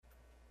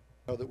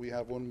That we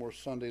have one more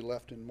Sunday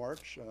left in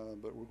March,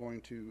 but we're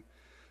going to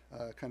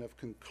kind of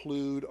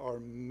conclude our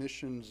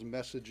missions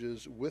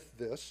messages with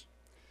this.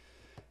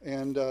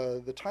 And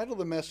the title of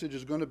the message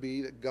is going to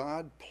be that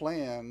God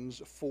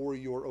plans for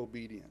your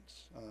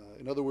obedience.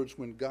 In other words,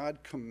 when God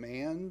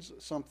commands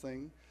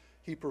something,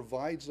 He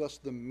provides us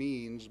the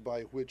means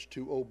by which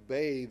to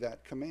obey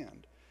that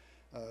command.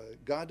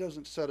 God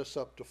doesn't set us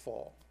up to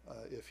fall.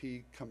 If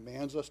He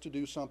commands us to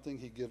do something,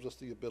 He gives us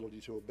the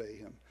ability to obey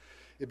Him.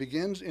 It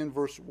begins in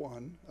verse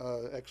 1,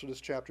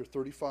 Exodus chapter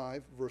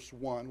 35, verse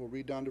 1. We'll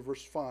read down to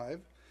verse 5,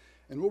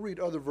 and we'll read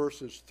other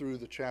verses through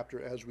the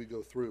chapter as we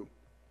go through.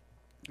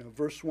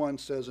 Verse 1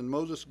 says, And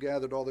Moses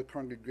gathered all the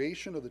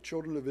congregation of the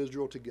children of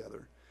Israel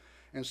together,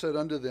 and said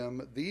unto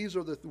them, These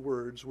are the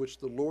words which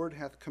the Lord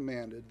hath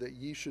commanded, that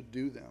ye should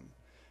do them.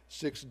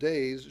 6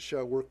 days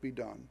shall work be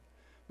done.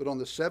 But on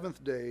the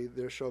seventh day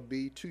there shall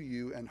be to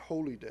you an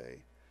holy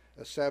day,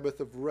 a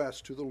Sabbath of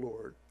rest to the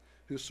Lord.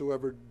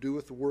 Whosoever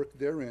doeth work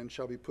therein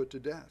shall be put to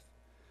death.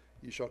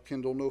 Ye shall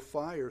kindle no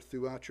fire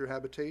throughout your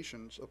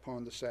habitations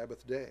upon the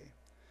Sabbath day.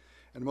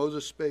 And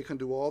Moses spake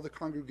unto all the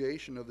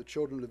congregation of the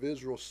children of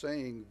Israel,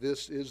 saying,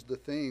 This is the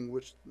thing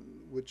which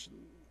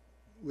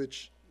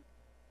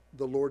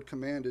the Lord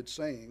commanded,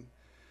 saying,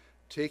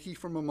 Take ye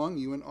from among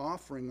you an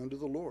offering unto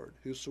the Lord.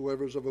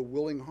 Whosoever is of a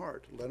willing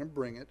heart, let him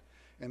bring it,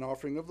 an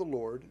offering of the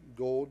Lord,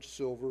 gold,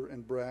 silver,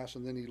 and brass.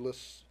 And then he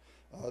lists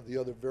the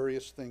other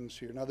various things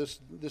here. Now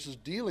this is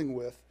dealing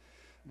with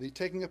the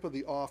taking up of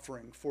the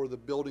offering for the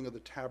building of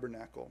the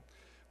tabernacle,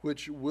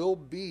 which will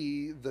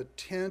be the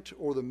tent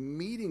or the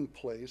meeting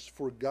place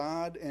for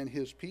God and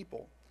His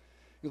people.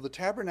 The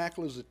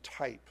tabernacle is a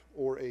type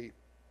or a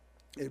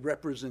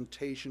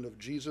representation of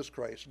Jesus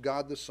Christ,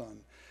 God the Son,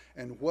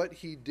 and what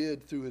He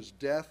did through His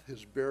death,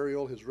 His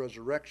burial, His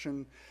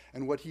resurrection,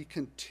 and what He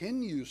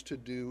continues to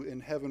do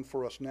in heaven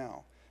for us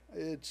now.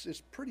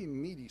 It's pretty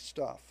meaty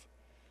stuff.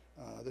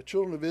 The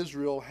children of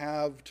Israel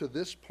have, to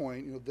this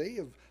point,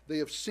 they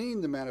have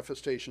seen the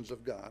manifestations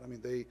of God. I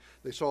mean,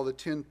 they saw the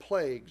 10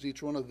 plagues,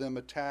 each one of them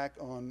attack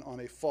on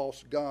a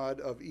false god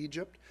of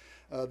Egypt.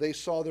 They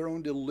saw their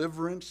own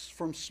deliverance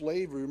from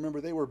slavery.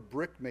 Remember, they were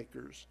brick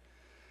makers.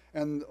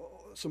 And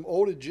some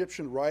old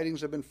Egyptian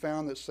writings have been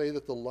found that say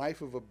that the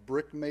life of a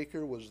brick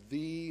maker was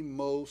the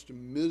most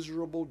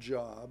miserable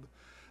job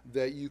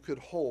that you could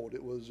hold.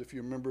 It was, if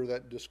you remember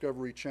that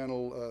Discovery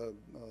Channel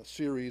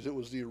series, it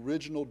was the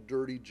original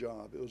dirty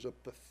job. It was a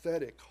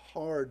pathetic,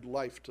 hard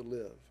life to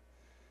live.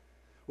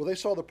 Well, they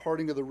saw the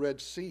parting of the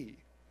Red Sea.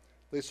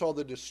 They saw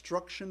the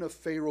destruction of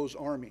Pharaoh's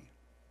army.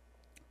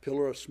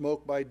 Pillar of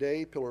smoke by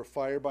day, pillar of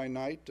fire by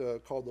night,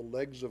 called the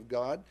legs of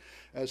God,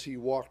 as He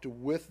walked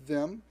with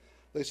them.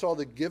 They saw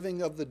the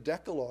giving of the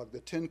Decalogue, the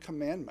 10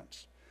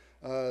 Commandments.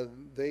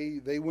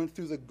 They went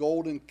through the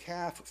golden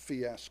calf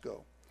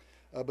fiasco.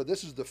 But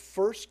this is the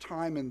first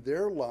time in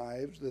their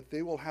lives that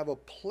they will have a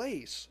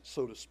place,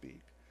 so to speak,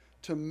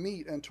 to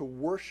meet and to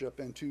worship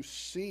and to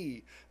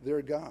see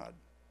their God.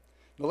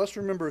 Now let's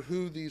remember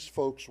who these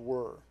folks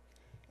were.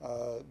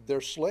 They're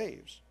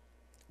slaves.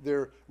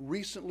 They're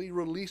recently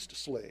released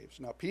slaves.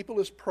 Now, people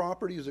as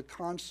property is a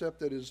concept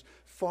that is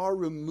far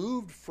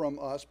removed from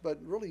us, but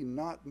really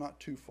not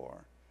too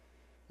far.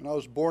 And I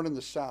was born in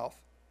the South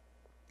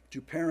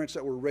to parents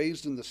that were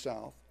raised in the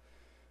South,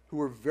 who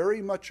were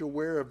very much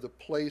aware of the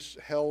place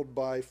held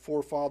by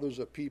forefathers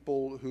of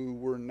people who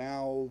were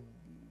now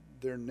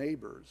their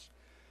neighbors.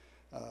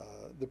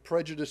 The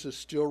prejudices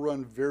still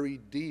run very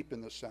deep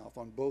in the South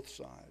on both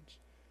sides.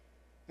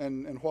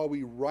 And while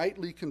we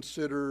rightly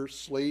consider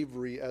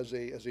slavery as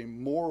a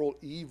moral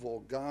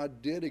evil,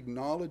 God did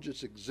acknowledge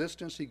its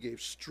existence. He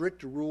gave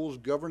strict rules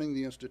governing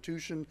the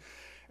institution.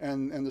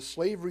 And the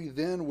slavery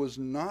then was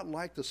not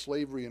like the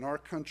slavery in our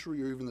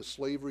country or even the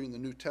slavery in the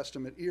New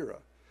Testament era.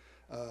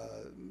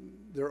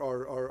 There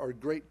are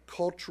great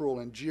cultural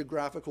and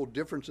geographical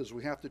differences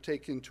we have to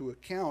take into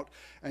account,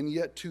 and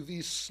yet to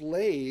these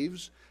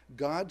slaves,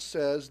 God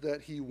says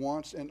that He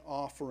wants an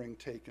offering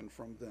taken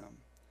from them.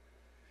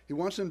 He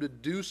wants them to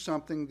do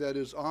something that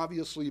is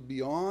obviously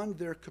beyond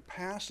their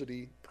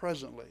capacity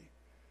presently.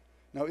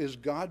 Now, is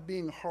God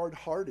being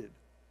hard-hearted?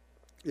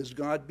 Is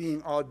God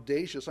being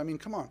audacious? I mean,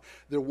 come on.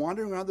 They're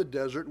wandering around the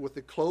desert with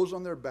the clothes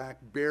on their back,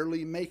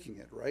 barely making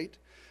it, right?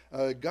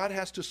 God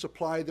has to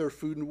supply their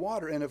food and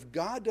water. And if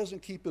God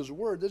doesn't keep His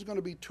word, there's going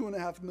to be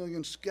 2.5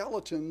 million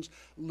skeletons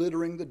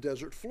littering the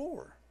desert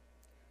floor.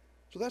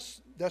 So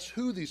that's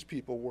who these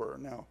people were.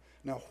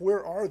 Now,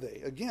 where are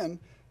they? Again,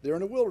 they're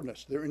in a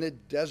wilderness. They're in a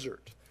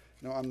desert.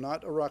 Now, I'm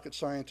not a rocket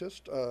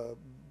scientist,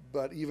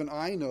 but even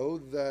I know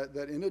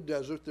that in a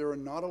desert there are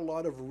not a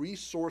lot of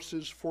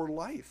resources for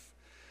life.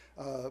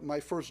 My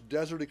first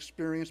desert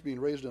experience, being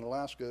raised in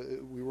Alaska,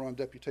 we were on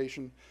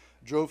deputation,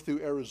 drove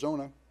through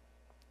Arizona,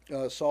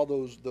 saw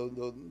those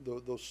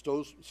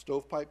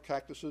stovepipe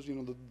cactuses,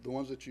 the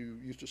ones that you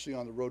used to see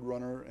on the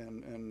Roadrunner,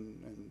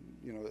 and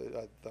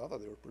I thought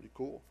they were pretty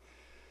cool.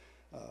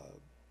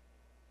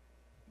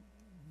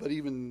 But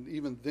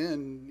even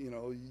then,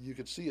 you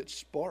could see it's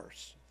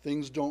sparse.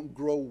 Things don't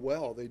grow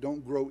well. They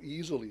don't grow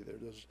easily.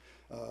 There's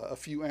a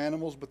few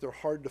animals, but they're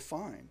hard to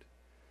find.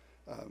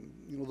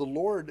 The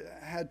Lord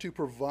had to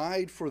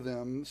provide for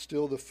them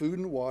still the food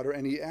and water,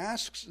 and he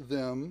asks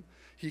them,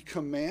 he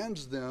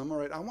commands them, all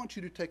right, I want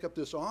you to take up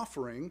this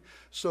offering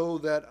so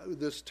that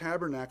this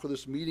tabernacle,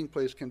 this meeting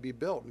place can be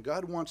built. And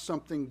God wants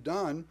something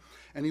done,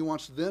 and he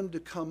wants them to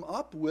come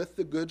up with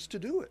the goods to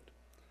do it.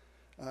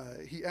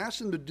 He asks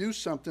them to do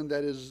something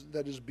that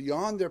is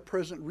beyond their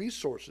present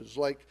resources,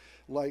 like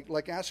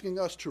asking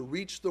us to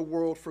reach the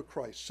world for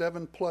Christ.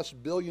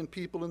 7+ billion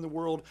people in the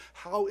world.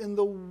 How in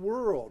the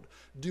world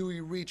do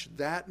we reach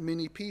that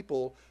many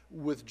people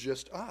with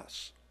just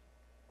us?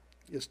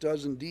 This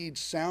does indeed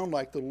sound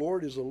like the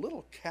Lord is a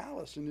little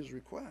callous in his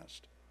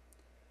request.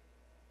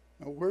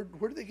 Now, where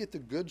do they get the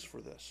goods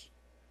for this?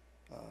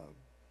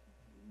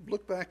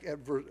 Look back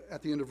at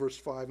the end of verse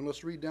 5, and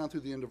let's read down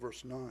through the end of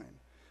verse 9.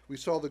 We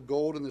saw the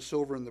gold and the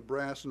silver and the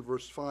brass in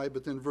verse 5,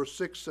 but then verse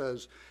 6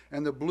 says,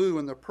 and the blue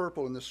and the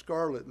purple and the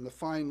scarlet and the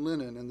fine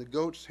linen and the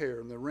goat's hair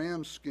and the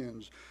ram's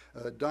skins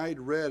dyed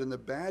red and the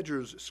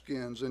badger's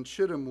skins and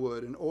shittim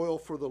wood and oil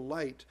for the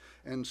light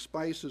and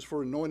spices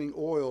for anointing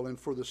oil and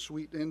for the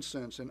sweet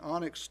incense and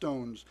onyx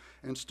stones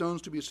and stones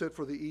to be set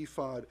for the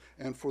ephod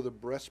and for the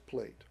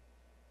breastplate.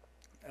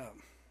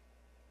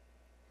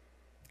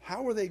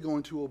 How are they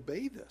going to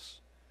obey this?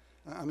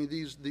 I mean,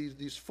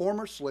 these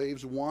former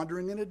slaves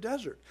wandering in a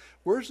desert.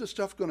 Where's the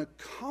stuff going to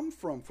come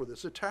from for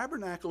this? The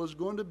tabernacle is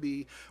going to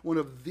be one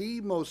of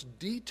the most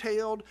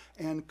detailed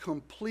and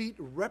complete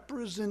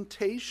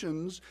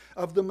representations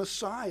of the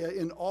Messiah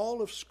in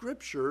all of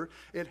Scripture.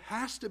 It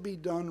has to be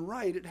done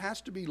right. It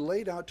has to be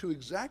laid out to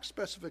exact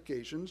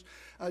specifications.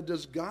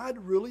 Does God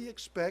really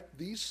expect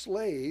these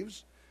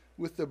slaves,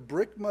 with the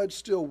brick mud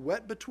still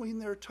wet between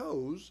their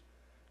toes,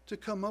 to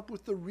come up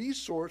with the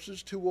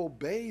resources to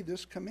obey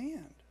this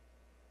command?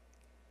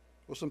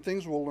 Well, some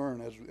things we'll learn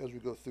as we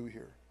go through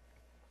here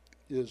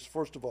is,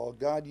 first of all,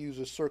 God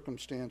uses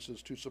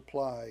circumstances to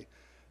supply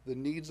the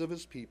needs of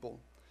his people,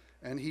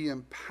 and he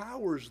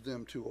empowers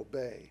them to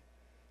obey.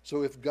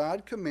 So if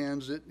God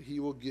commands it, he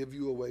will give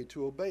you a way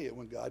to obey it.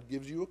 When God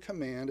gives you a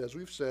command, as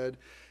we've said,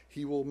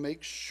 he will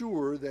make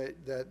sure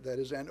that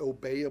is an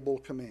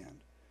obeyable command.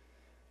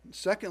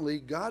 Secondly,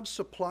 God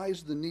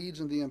supplies the needs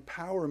and the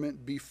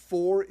empowerment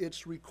before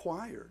it's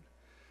required.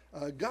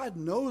 God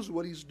knows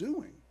what he's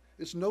doing.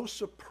 It's no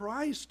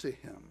surprise to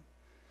him.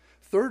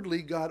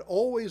 Thirdly, God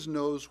always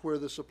knows where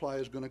the supply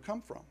is going to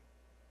come from.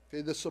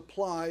 Okay, the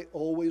supply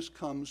always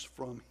comes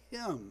from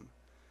him.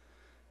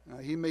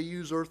 He may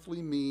use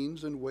earthly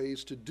means and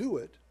ways to do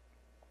it,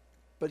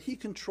 but he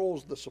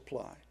controls the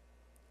supply.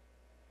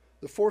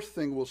 The fourth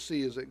thing we'll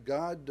see is that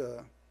God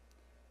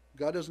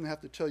doesn't have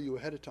to tell you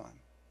ahead of time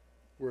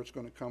where it's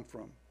going to come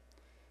from.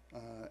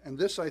 And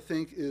this, I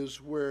think,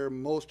 is where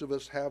most of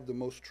us have the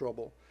most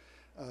trouble.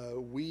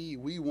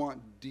 We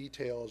want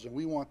details, and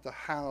we want the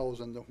hows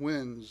and the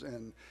whens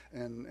and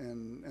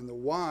the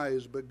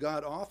whys, but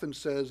God often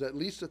says, at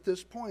least at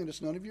this point,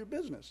 it's none of your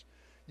business.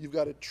 You've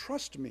got to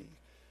trust me.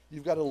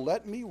 You've got to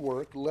let me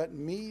work, let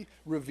me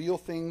reveal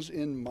things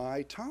in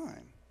my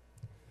time.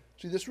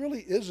 See, this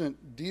really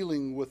isn't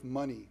dealing with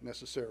money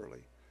necessarily.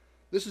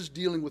 This is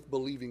dealing with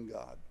believing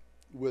God,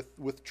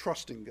 with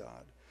trusting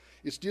God.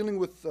 It's dealing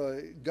with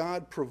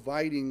God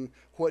providing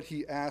what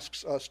he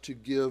asks us to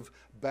give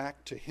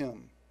back to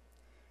him.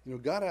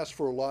 God asks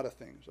for a lot of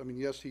things. I mean,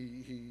 yes,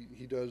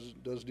 he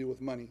does deal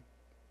with money.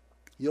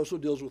 He also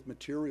deals with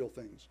material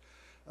things.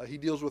 He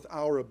deals with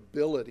our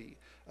ability,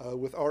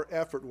 with our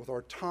effort, with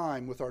our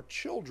time, with our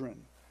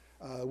children,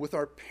 with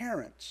our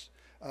parents,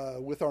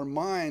 with our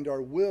mind,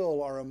 our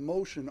will, our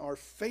emotion, our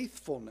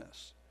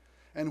faithfulness.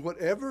 And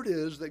whatever it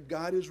is that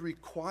God is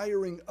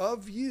requiring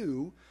of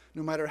you,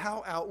 no matter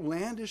how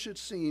outlandish it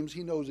seems,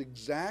 he knows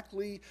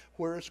exactly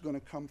where it's going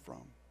to come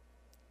from.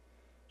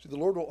 See, the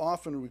Lord will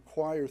often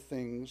require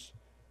things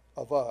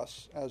of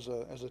us as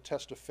a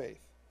test of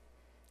faith,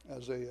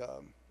 as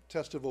a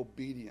test of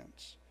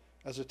obedience,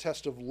 as a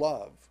test of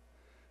love.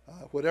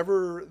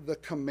 Whatever the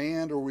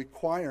command or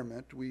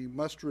requirement, we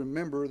must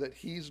remember that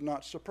he's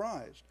not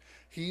surprised.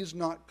 He's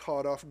not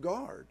caught off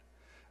guard.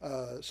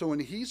 So when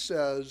he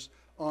says,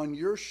 on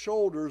your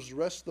shoulders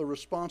rests the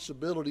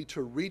responsibility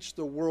to reach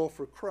the world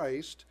for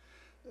Christ,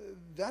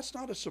 that's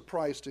not a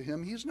surprise to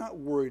him. He's not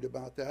worried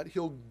about that.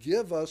 He'll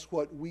give us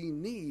what we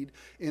need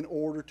in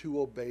order to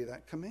obey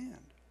that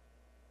command.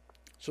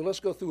 So let's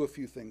go through a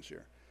few things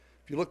here.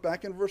 If you look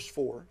back in verse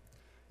 4,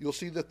 you'll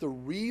see that the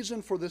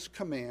reason for this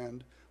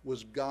command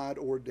was God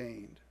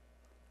ordained.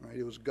 Right?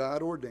 It was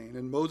God ordained.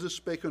 And Moses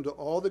spake unto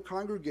all the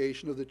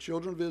congregation of the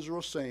children of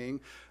Israel,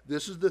 saying,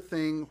 this is the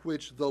thing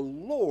which the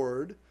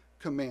Lord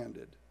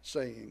commanded,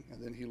 saying,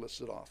 and then he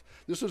lists it off.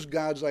 This was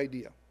God's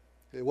idea.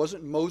 It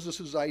wasn't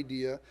Moses'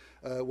 idea.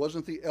 It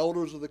wasn't the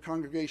elders of the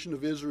congregation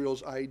of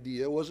Israel's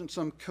idea. It wasn't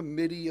some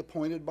committee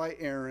appointed by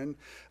Aaron.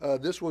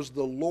 This was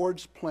the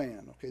Lord's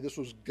plan. Okay, this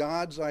was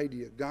God's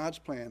idea, God's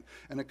plan.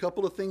 And a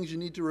couple of things you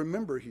need to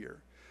remember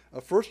here.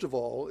 First of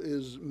all,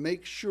 is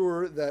make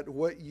sure that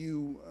what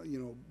you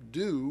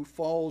do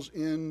falls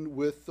in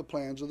with the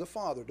plans of the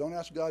Father. Don't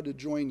ask God to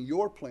join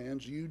your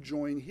plans; you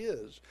join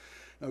His.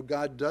 Now,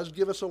 God does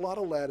give us a lot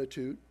of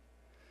latitude,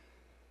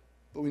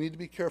 but we need to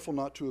be careful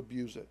not to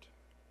abuse it.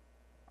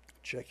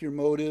 Check your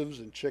motives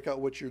and check out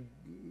what you're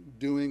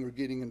doing or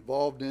getting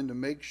involved in to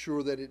make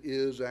sure that it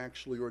is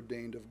actually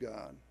ordained of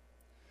God.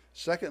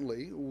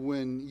 Secondly,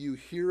 when you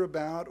hear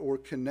about or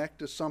connect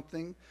to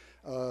something,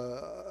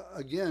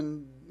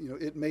 again,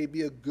 it may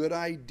be a good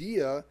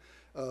idea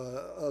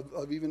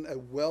of even a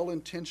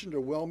well-intentioned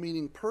or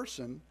well-meaning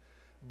person,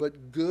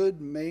 but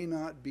good may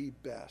not be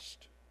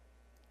best.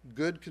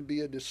 Good can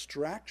be a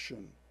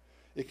distraction.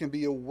 It can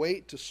be a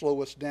weight to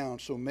slow us down,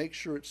 so make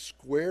sure it's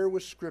square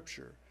with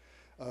Scripture.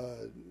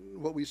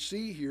 What we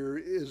see here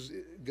is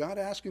God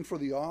asking for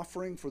the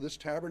offering for this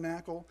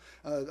tabernacle.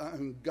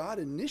 God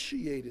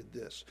initiated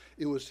this.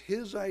 It was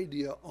His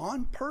idea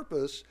on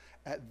purpose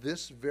at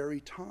this very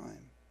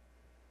time.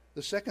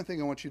 The second thing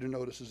I want you to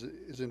notice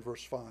is in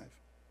verse 5,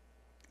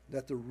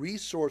 that the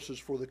resources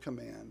for the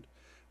command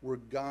were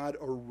God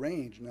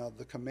arranged. Now,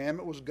 the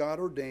commandment was God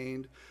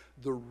ordained.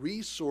 The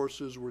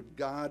resources were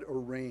God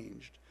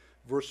arranged.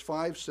 Verse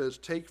 5 says,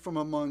 "Take from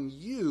among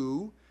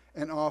you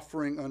an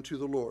offering unto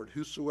the Lord.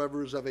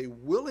 Whosoever is of a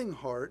willing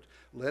heart,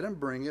 let him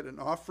bring it, an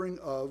offering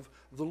of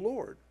the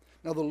Lord."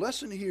 Now, the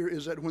lesson here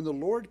is that when the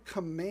Lord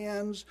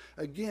commands,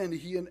 again,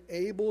 He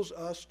enables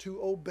us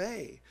to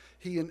obey.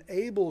 He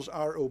enables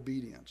our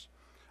obedience.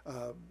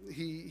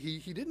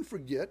 He didn't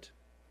forget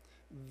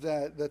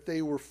that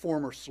they were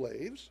former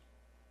slaves.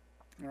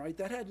 All right,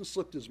 that hadn't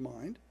slipped His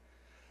mind.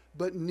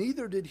 But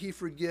neither did He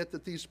forget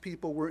that these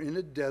people were in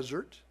a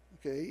desert.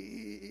 Okay,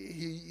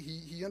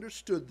 he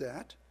understood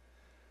that.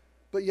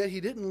 But yet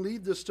He didn't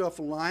leave this stuff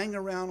lying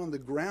around on the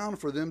ground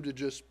for them to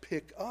just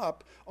pick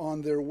up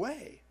on their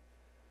way.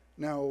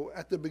 Now,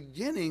 at the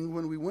beginning,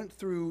 when we went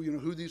through,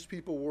 who these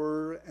people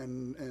were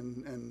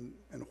and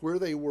where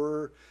they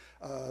were,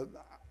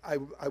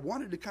 I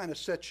wanted to kind of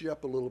set you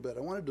up a little bit.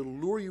 I wanted to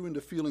lure you into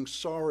feeling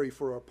sorry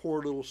for our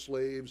poor little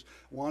slaves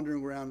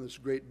wandering around this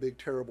great, big,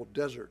 terrible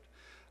desert.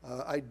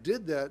 I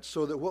did that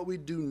so that what we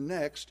do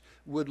next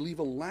would leave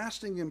a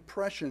lasting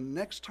impression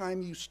next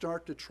time you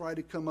start to try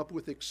to come up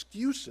with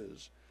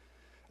excuses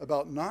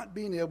about not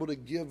being able to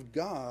give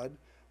God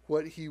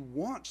what He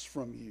wants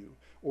from you,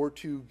 or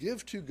to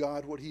give to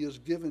God what He has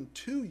given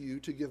to you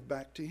to give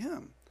back to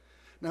Him.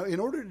 Now, in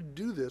order to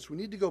do this, we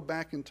need to go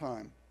back in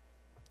time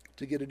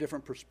to get a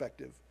different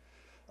perspective.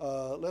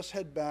 Let's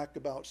head back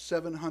about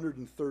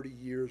 730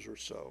 years or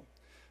so.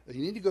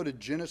 You need to go to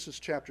Genesis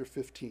chapter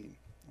 15,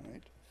 all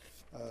right?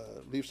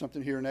 Leave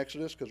something here in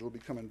Exodus because we'll be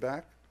coming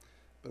back.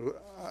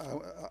 But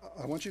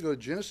I want you to go to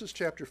Genesis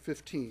chapter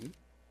 15.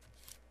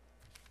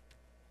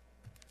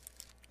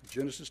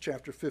 Genesis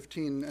chapter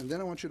 15, and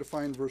then I want you to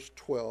find verse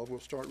 12.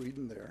 We'll start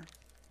reading there.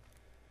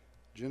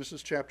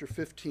 Genesis chapter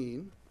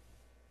 15.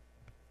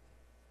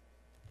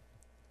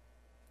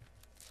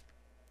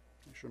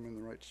 Make sure I'm in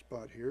the right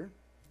spot here.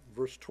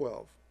 Verse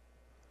 12.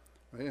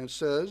 Right, and it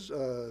says,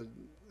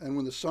 "And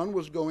when the sun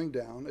was going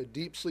down, a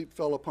deep sleep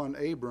fell upon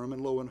Abram,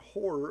 and lo, an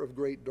horror of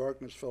great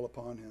darkness fell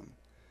upon him.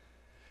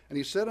 And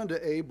he said unto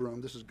Abram,"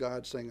 this is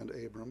God saying unto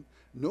Abram,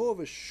 "Know of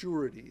a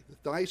surety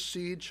that thy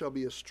seed shall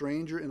be a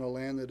stranger in a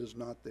land that is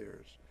not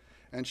theirs,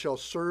 and shall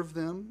serve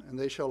them, and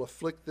they shall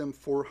afflict them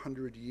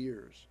 400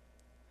 years.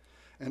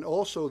 And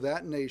also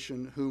that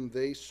nation whom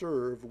they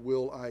serve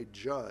will I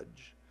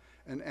judge,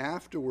 and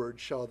afterward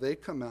shall they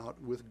come out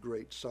with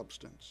great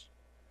substance.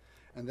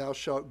 And thou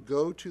shalt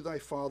go to thy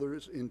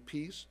fathers in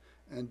peace,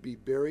 and be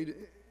buried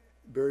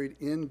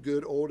in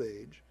good old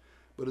age.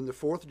 But in the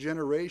fourth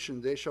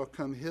generation they shall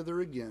come hither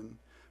again,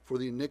 for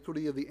the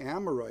iniquity of the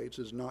Amorites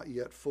is not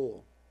yet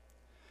full.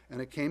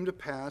 And it came to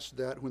pass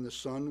that when the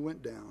sun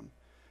went down,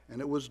 and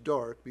it was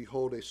dark,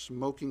 behold, a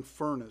smoking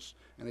furnace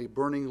and a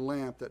burning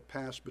lamp that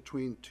passed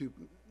between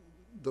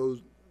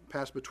those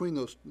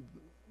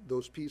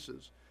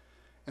pieces.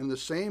 And the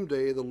same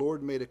day the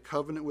Lord made a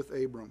covenant with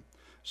Abram,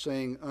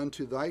 saying,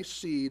 Unto thy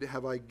seed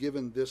have I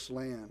given this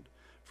land,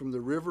 from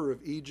the river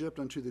of Egypt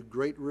unto the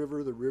great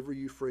river, the river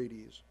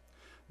Euphrates.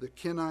 The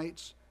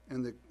Kenites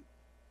and the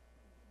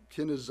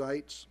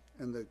Kenizzites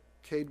and the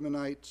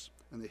Cadmonites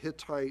and the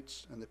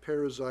Hittites and the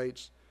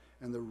Perizzites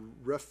and the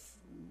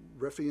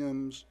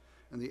Rephaims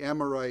and the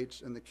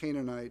Amorites and the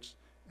Canaanites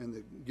and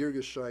the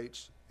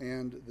Girgashites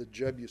and the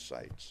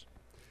Jebusites."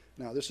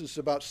 Now, this is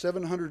about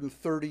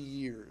 730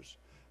 years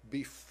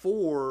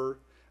before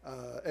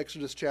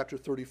Exodus chapter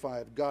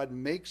 35. God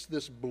makes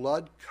this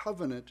blood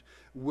covenant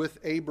with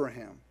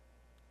Abraham.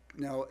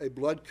 Now, a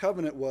blood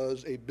covenant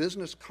was a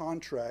business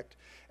contract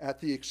at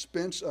the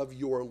expense of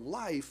your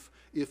life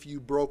if you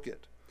broke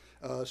it.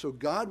 So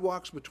God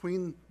walks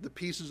between the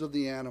pieces of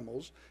the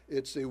animals.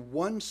 It's a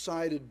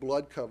one-sided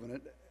blood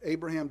covenant.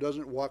 Abraham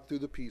doesn't walk through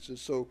the pieces.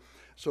 So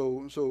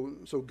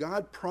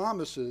God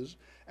promises,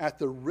 at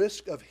the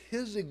risk of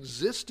His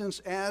existence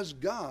as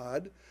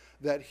God,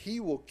 that he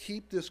will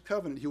keep this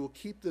covenant, he will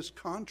keep this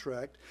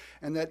contract,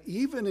 and that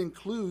even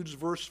includes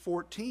verse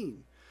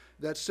 14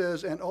 that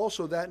says, and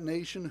also that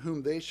nation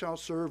whom they shall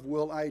serve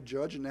will I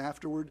judge, and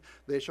afterward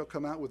they shall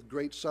come out with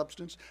great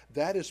substance.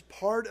 That is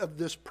part of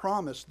this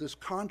promise, this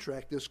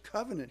contract, this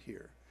covenant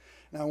here.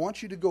 Now I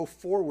want you to go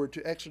forward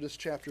to Exodus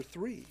chapter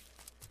 3.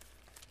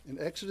 In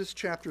Exodus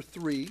chapter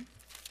 3,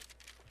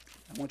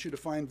 I want you to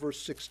find verse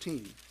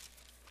 16.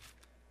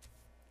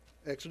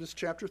 Exodus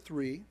chapter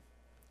 3,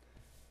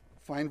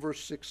 find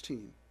verse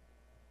 16.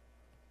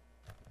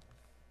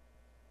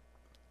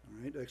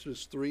 All right,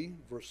 Exodus 3,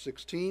 verse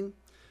 16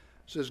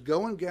 says,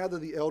 Go and gather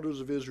the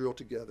elders of Israel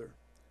together,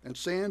 and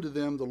say unto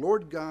them, The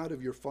Lord God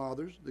of your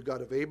fathers, the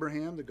God of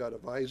Abraham, the God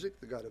of Isaac,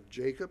 the God of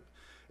Jacob,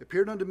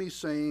 appeared unto me,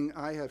 saying,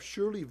 I have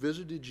surely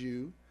visited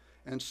you,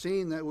 and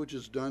seen that which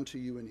is done to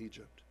you in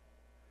Egypt.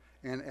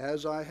 And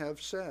as I have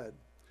said,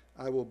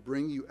 I will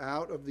bring you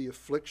out of the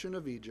affliction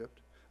of Egypt,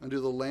 unto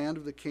the land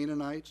of the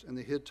Canaanites, and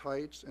the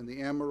Hittites, and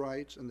the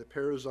Amorites, and the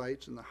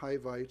Perizzites, and the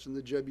Hivites, and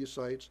the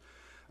Jebusites,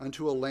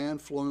 unto a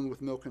land flowing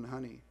with milk and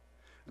honey.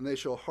 And they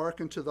shall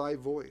hearken to thy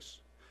voice,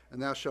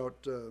 and thou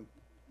shalt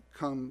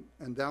come,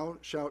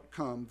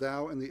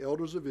 thou and the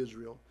elders of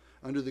Israel,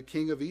 unto the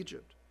king of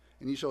Egypt.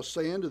 And ye shall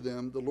say unto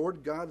them, The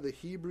Lord God of the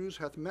Hebrews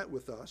hath met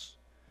with us.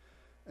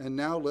 And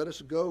now let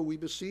us go, we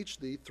beseech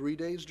thee, 3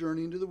 days'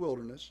 journey into the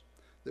wilderness,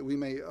 that we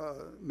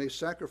may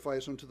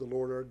sacrifice unto the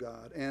Lord our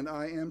God. And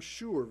I am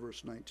sure,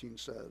 verse 19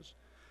 says,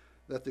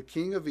 that the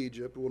king of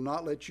Egypt will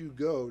not let you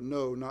go,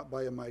 no, not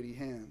by a mighty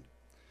hand.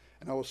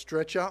 And I will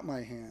stretch out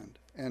my hand,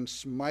 and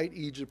smite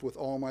Egypt with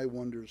all my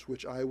wonders,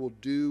 which I will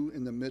do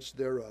in the midst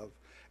thereof.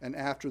 And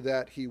after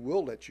that he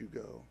will let you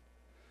go.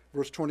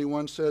 Verse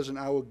 21 says, And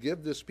I will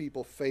give this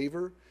people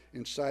favor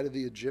in sight of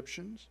the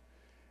Egyptians.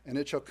 And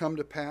it shall come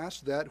to pass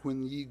that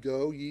when ye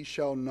go, ye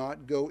shall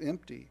not go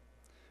empty.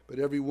 But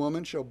every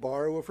woman shall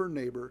borrow of her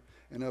neighbor,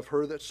 and of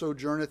her that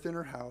sojourneth in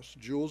her house,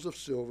 jewels of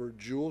silver,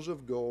 jewels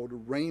of gold,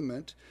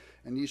 raiment,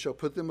 and ye shall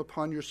put them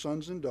upon your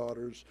sons and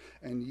daughters,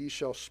 and ye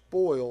shall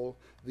spoil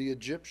the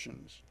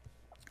Egyptians.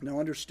 Now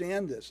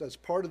understand this, as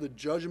part of the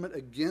judgment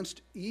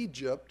against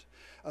Egypt,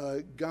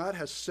 God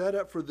has set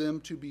up for them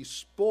to be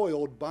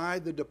spoiled by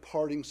the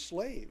departing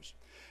slaves.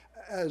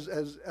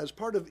 As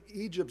part of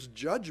Egypt's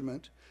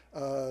judgment,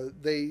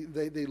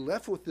 they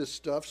left with this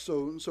stuff,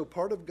 so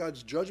part of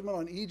God's judgment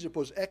on Egypt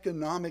was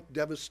economic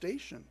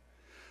devastation.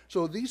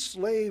 So these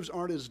slaves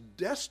aren't as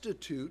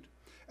destitute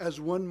as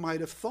one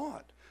might have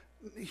thought.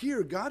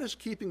 Here, God is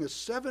keeping a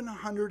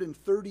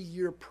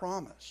 730-year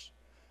promise.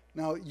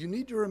 Now, you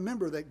need to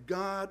remember that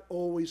God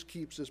always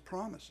keeps his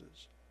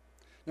promises.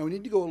 Now, we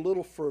need to go a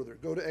little further.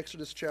 Go to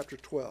Exodus chapter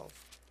 12.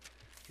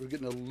 We're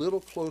getting a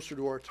little closer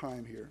to our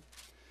time here.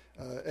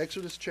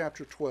 Exodus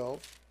chapter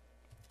 12.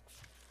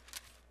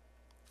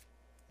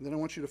 And then I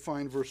want you to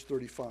find verse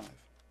 35.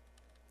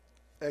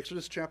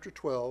 Exodus chapter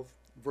 12,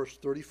 verse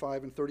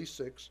 35 and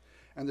 36.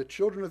 And the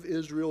children of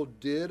Israel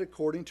did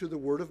according to the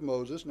word of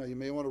Moses. Now, you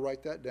may want to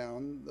write that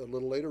down a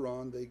little later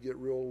on. They get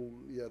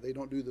they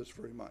don't do this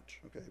very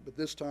much, okay? But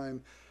this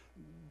time,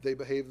 they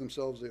behaved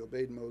themselves. They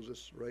obeyed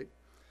Moses, right?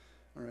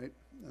 All right.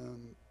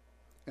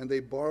 And they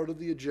borrowed of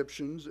the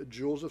Egyptians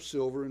jewels of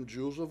silver and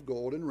jewels of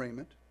gold and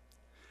raiment.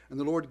 And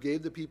the Lord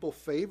gave the people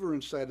favor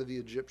in sight of the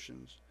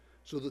Egyptians,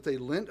 so that they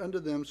lent unto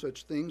them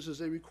such things as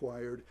they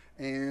required,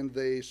 and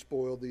they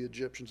spoiled the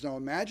Egyptians. Now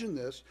imagine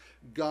this,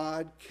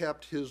 God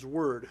kept his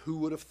word. Who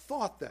would have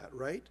thought that,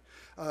 right?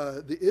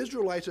 The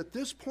Israelites at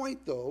this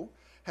point, though,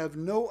 have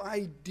no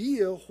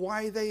idea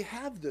why they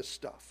have this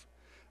stuff,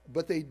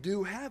 but they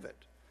do have it.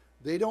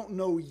 They don't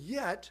know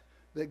yet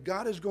that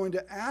God is going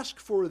to ask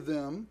for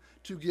them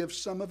to give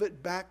some of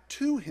it back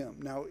to him.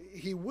 Now,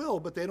 he will,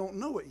 but they don't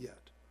know it yet.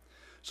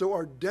 So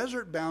our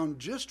desert-bound,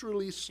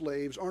 just-released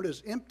slaves aren't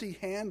as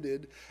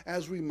empty-handed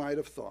as we might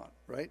have thought,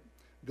 right?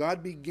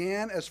 God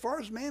began, as far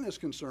as man is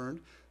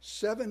concerned,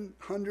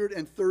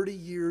 730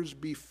 years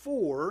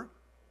before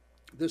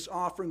this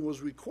offering was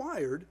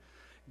required,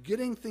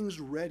 getting things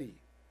ready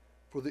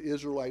for the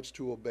Israelites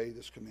to obey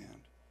this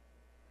command.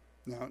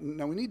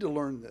 Now we need to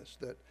learn this,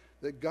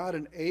 that God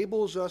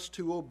enables us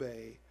to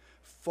obey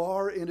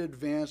far in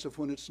advance of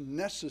when it's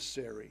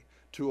necessary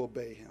to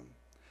obey him.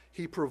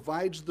 He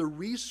provides the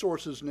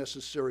resources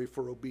necessary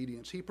for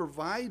obedience. He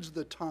provides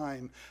the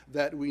time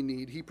that we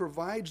need. He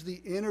provides the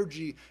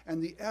energy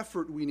and the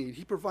effort we need.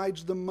 He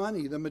provides the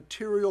money, the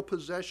material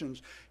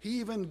possessions. He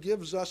even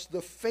gives us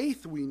the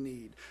faith we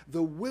need,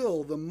 the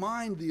will, the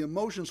mind, the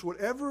emotions,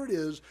 whatever it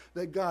is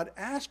that God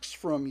asks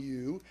from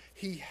you,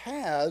 he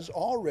has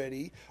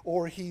already,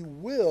 or he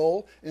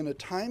will, in a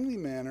timely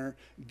manner,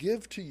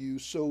 give to you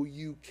so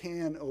you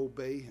can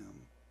obey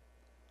him.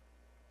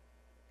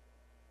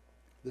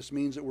 This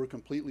means that we're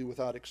completely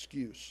without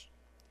excuse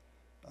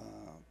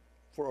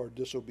for our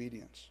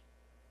disobedience.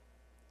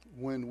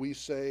 When we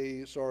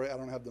say, sorry, I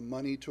don't have the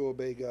money to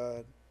obey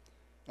God,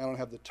 I don't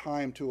have the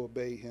time to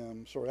obey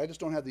him, sorry, I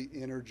just don't have the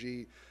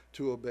energy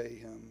to obey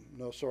him.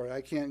 No, sorry,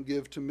 I can't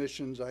give to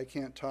missions. I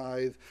can't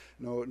tithe.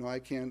 No, I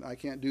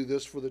can't do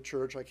this for the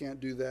church. I can't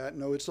do that.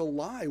 No, it's a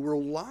lie. We're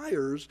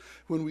liars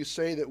when we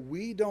say that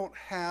we don't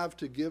have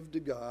to give to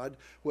God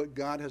what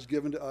God has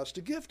given to us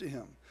to give to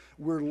him.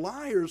 We're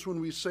liars when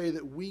we say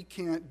that we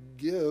can't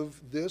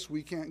give this,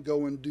 we can't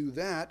go and do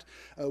that.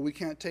 We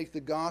can't take the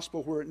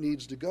gospel where it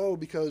needs to go,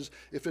 because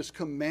if it's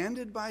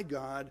commanded by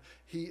God,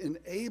 he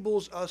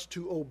enables us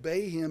to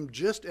obey him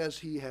just as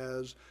he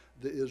has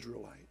the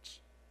Israelites.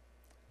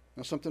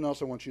 Now, something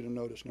else I want you to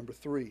notice, number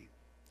 3,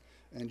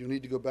 and you'll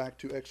need to go back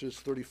to Exodus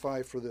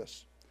 35 for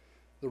this.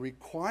 The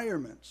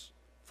requirements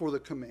for the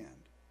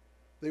command,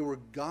 they were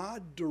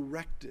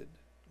God-directed,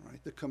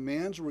 right? The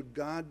commands were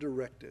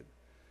God-directed,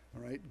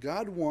 all right?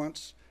 God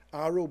wants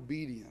our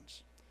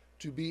obedience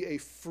to be a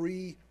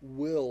free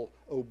will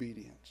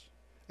obedience,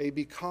 a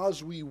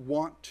because we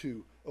want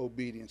to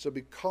obedience, a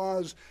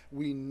because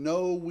we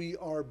know we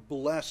are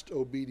blessed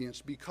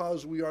obedience,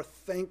 because we are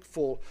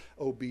thankful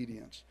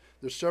obedience.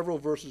 There's several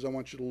verses I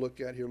want you to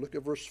look at here. Look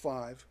at verse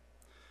 5,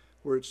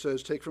 where it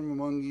says, take from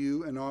among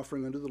you an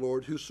offering unto the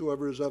Lord,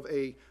 whosoever is of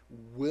a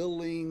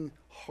willing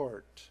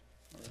heart.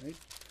 All right?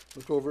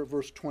 Look over at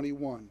verse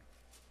 21,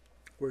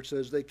 where it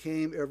says, they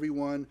came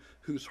everyone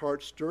whose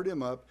heart stirred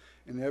him up,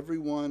 and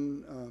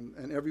everyone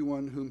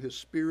whom his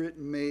spirit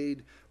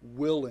made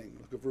willing.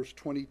 Look at verse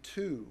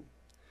 22.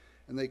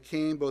 And they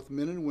came, both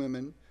men and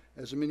women,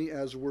 as many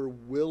as were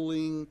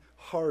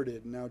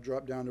willing-hearted. Now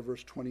drop down to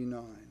verse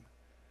 29.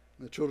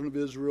 The children of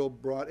Israel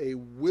brought a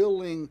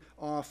willing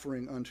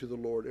offering unto the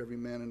Lord, every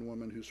man and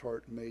woman whose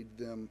heart made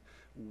them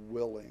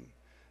willing.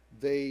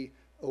 They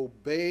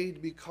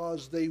obeyed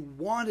because they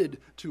wanted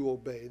to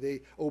obey. They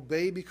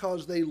obey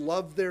because they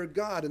love their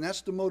God. And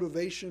that's the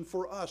motivation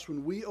for us.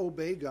 When we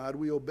obey God,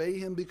 we obey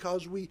him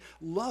because we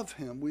love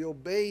him. We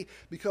obey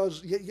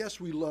because,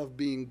 yes, we love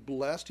being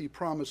blessed. He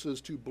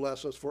promises to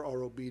bless us for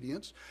our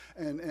obedience.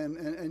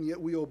 And yet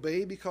we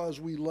obey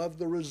because we love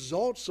the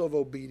results of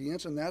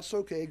obedience. And that's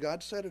okay.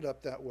 God set it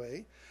up that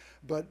way.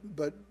 But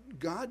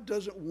God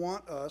doesn't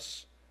want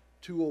us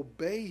to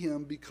obey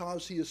him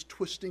because he is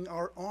twisting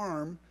our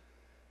arm.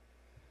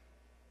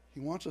 He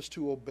wants us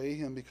to obey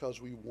him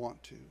because we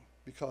want to,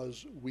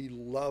 because we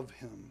love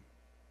him.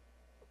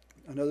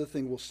 Another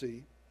thing we'll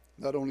see,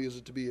 not only is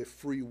it to be a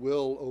free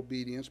will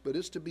obedience, but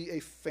it's to be a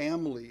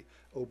family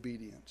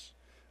obedience.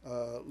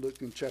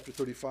 Look in chapter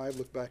 35,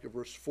 look back at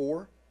verse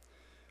 4,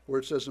 where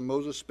it says, and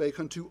Moses spake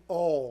unto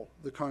all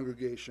the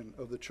congregation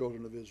of the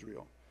children of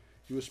Israel.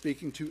 He was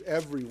speaking to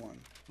everyone.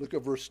 Look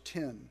at verse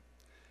 10.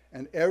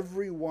 And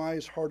every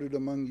wise-hearted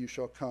among you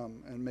shall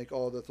come and make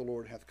all that the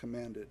Lord hath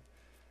commanded.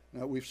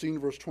 Now, we've seen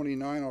verse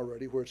 29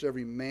 already, where it's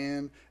every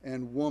man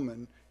and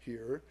woman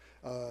here.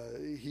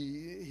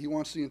 He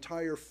wants the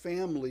entire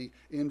family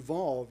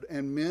involved.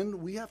 And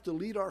men, we have to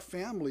lead our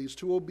families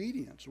to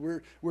obedience.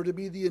 We're to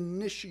be the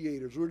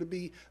initiators. We're to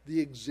be the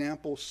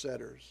example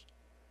setters.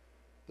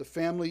 The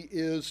family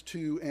is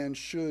to and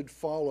should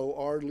follow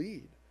our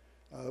lead.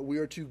 We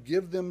are to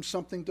give them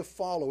something to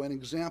follow, an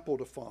example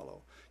to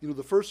follow. You know,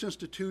 the first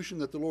institution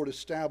that the Lord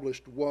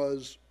established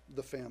was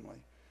the family.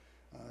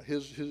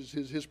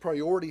 His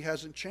priority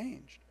hasn't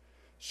changed.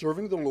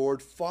 Serving the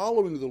Lord,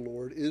 following the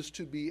Lord, is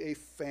to be a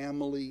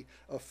family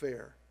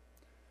affair.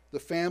 The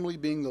family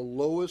being the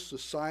lowest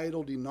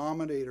societal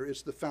denominator.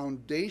 It's the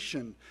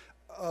foundation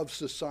of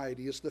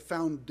society. It's the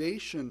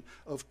foundation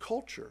of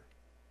culture.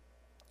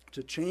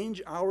 To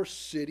change our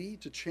city,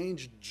 to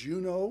change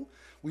Juneau,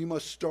 we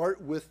must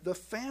start with the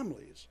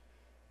families.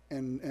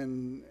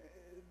 And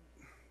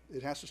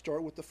it has to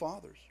start with the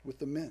fathers, with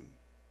the men.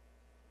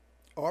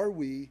 Are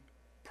we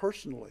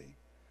personally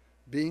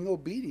being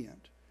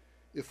obedient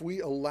if we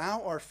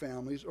allow our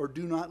families or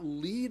do not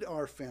lead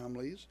our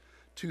families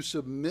to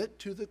submit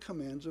to the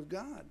commands of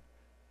God?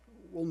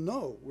 Well,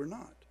 no, we're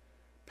not.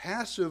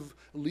 Passive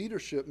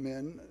leadership,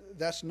 men,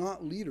 that's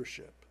not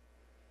leadership.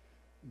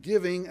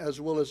 Giving,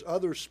 as well as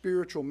other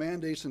spiritual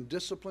mandates and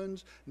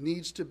disciplines,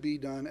 needs to be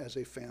done as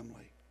a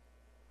family.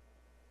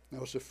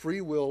 Now, it's a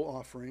free will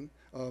offering.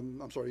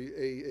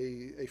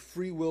 A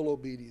free will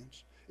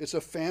obedience. It's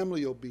a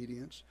family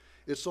obedience.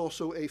 It's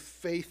also a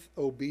faith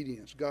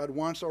obedience. God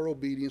wants our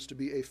obedience to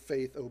be a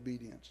faith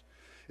obedience.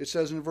 It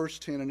says in verse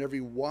 10, and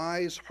every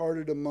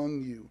wise-hearted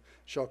among you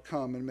shall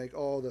come and make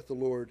all that the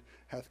Lord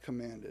hath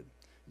commanded.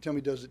 You tell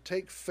me, does it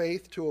take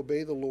faith to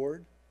obey the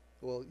Lord?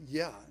 Well,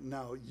 yeah.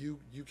 Now, you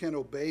can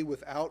obey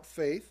without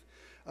faith.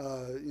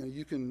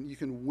 You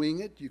can wing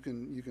it. You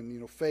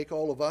can fake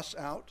all of us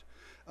out.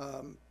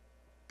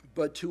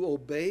 But to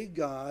obey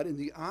God in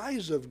the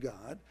eyes of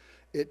God,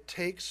 it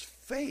takes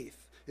faith.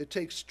 It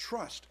takes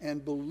trust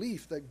and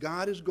belief that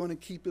God is going to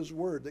keep his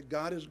word, that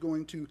God is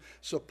going to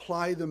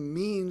supply the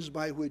means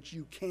by which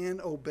you can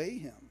obey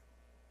him.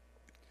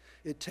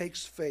 It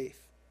takes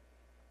faith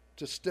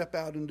to step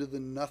out into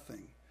the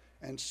nothing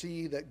and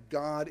see that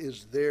God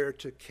is there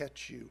to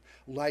catch you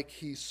like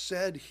he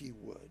said he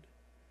would.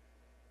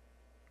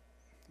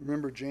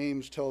 Remember,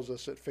 James tells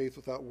us that faith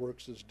without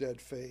works is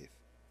dead faith.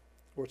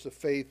 or it's a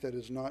faith that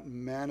is not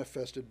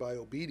manifested by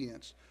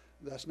obedience,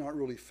 that's not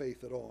really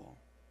faith at all.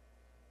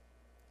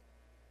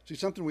 See,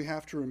 something we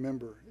have to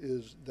remember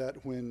is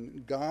that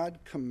when God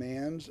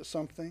commands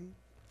something,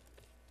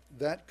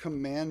 that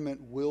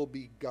commandment will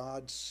be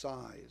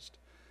God-sized.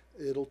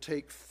 It'll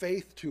take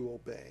faith to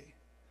obey,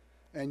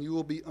 and you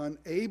will be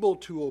unable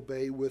to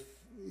obey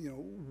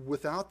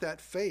without that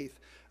faith.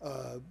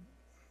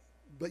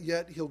 But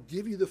yet He'll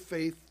give you the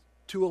faith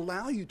to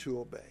allow you to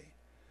obey.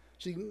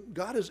 See,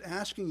 God is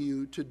asking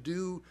you to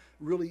do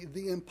really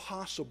the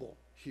impossible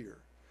here,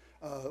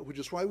 which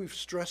is why we've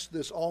stressed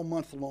this all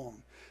month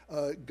long.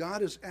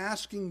 God is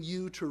asking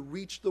you to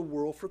reach the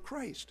world for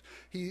Christ.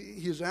 He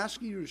is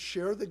asking you to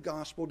share the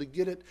gospel, to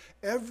get it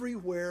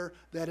everywhere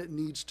that it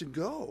needs to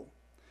go.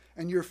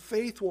 And your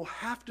faith will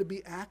have to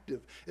be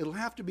active. It'll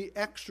have to be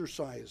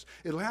exercised.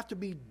 It'll have to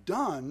be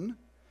done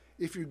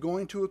if you're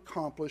going to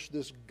accomplish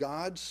this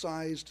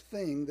God-sized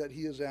thing that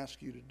He has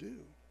asked you to do.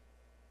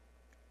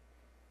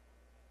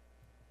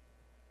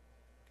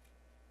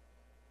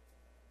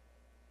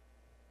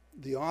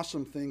 The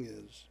awesome thing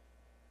is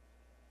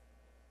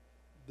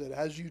that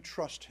as you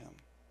trust Him,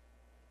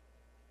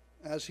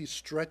 as He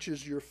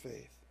stretches your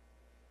faith,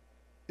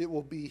 it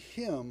will be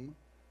Him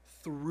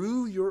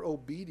through your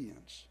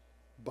obedience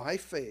by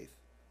faith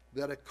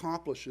that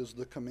accomplishes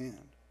the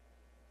command.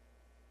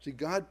 See,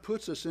 God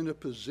puts us in a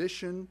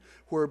position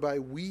whereby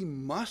we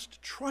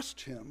must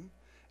trust Him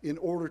in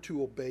order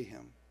to obey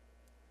Him.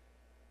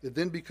 It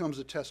then becomes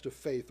a test of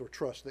faith or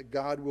trust that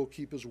God will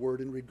keep His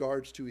word in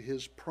regards to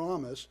His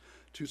promise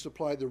to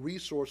supply the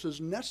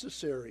resources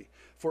necessary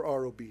for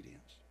our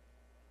obedience.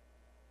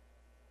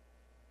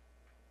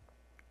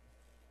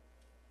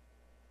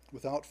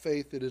 Without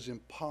faith, it is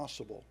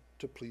impossible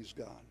to please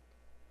God.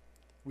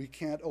 We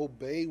can't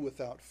obey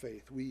without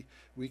faith. We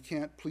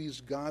can't please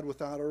God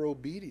without our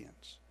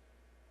obedience.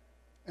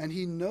 And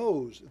He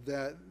knows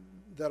that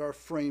our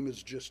frame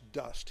is just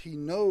dust. He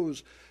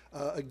knows,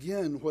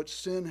 again, what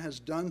sin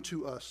has done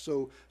to us.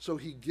 So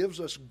He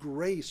gives us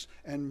grace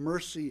and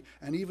mercy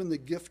and even the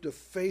gift of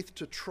faith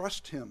to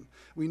trust Him.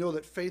 We know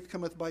that faith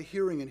cometh by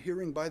hearing, and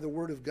hearing by the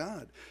word of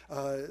God.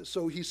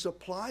 So He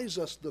supplies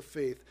us the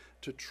faith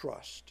to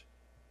trust.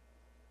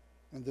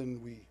 And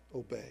then we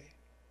obey.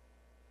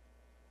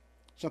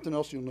 Something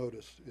else you'll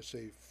notice is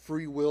a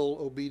free will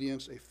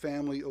obedience, a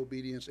family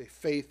obedience, a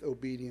faith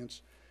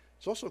obedience.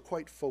 It's also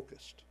quite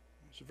focused.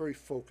 It's a very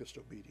focused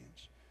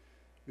obedience.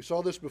 We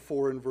saw this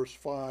before in verse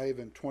 5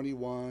 and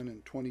 21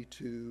 and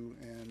 22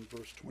 and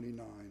verse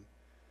 29.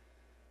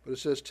 But it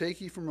says,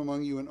 "Take ye from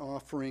among you an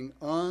offering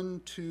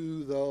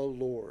unto the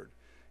Lord."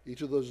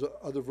 Each of those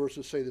other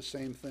verses say the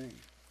same thing.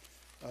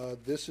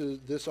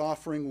 This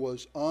offering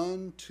was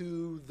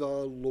unto the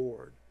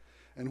Lord.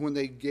 And when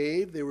they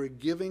gave, they were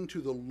giving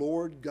to the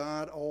Lord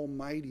God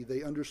Almighty.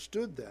 They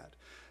understood that.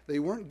 They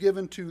weren't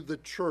given to the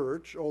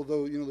church,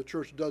 although the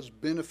church does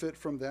benefit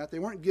from that. They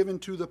weren't given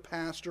to the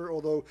pastor,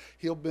 although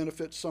he'll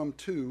benefit some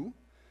too,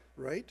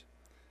 right?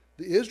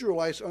 The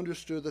Israelites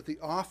understood that the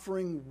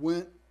offering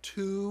went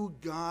to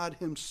God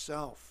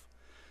Himself.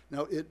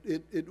 Now,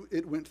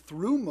 it went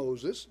through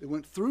Moses, it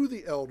went through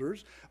the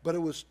elders, but it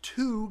was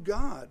to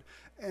God.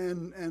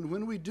 And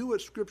when we do what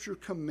Scripture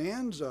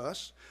commands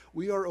us,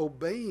 we are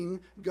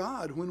obeying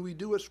God. When we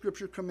do what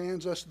Scripture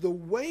commands us the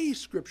way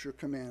Scripture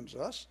commands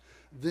us,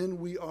 then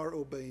we are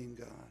obeying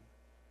God.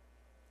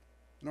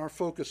 And our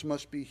focus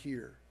must be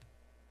here,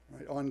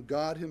 right? On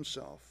God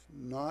Himself,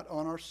 not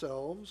on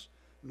ourselves,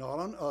 not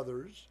on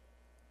others.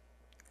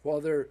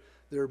 While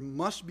there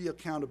must be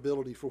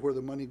accountability for where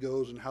the money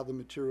goes and how the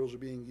materials are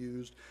being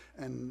used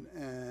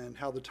and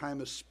how the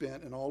time is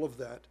spent and all of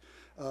that,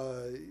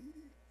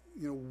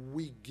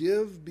 we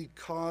give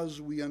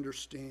because we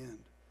understand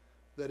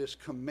that it's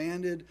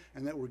commanded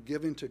and that we're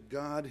giving to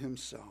God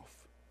Himself.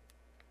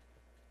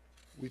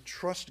 We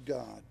trust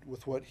God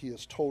with what He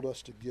has told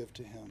us to give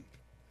to Him.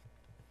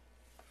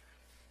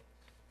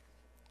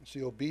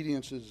 See,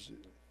 obedience is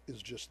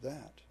just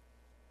that.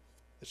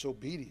 It's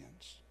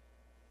obedience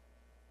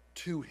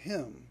to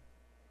Him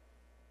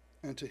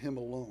and to Him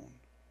alone.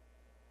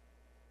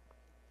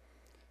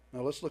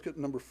 Now let's look at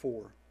number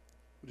 4,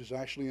 which is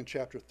actually in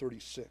chapter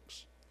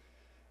 36.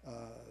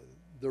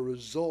 The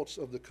results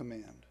of the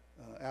command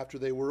after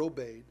they were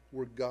obeyed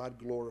were God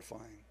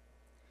glorifying.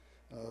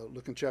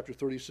 Look in chapter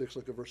 36,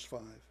 look at verse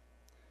 5.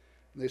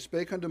 "And they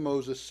spake unto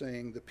Moses,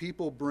 saying, The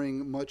people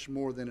bring much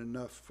more than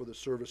enough for the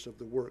service of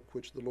the work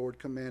which the Lord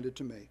commanded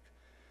to make.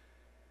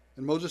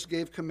 And Moses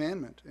gave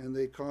commandment, and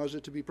they caused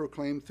it to be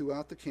proclaimed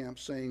throughout the camp,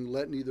 saying,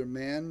 Let neither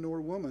man nor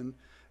woman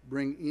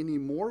bring any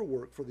more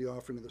work for the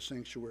offering of the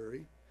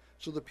sanctuary.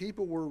 So the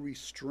people were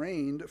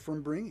restrained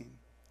from bringing.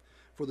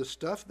 For the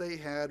stuff they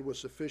had was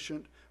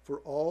sufficient for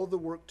all the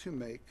work to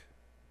make,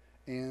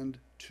 and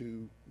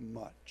too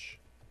much."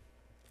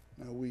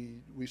 Now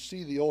we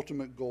see the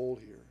ultimate goal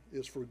here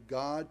is for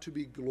God to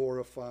be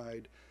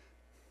glorified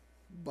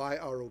by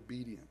our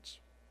obedience.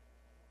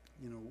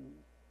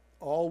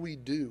 All we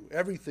do,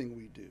 everything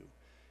we do,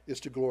 is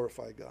to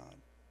glorify God.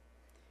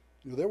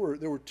 There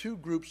were two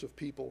groups of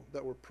people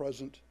that were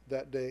present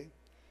that day.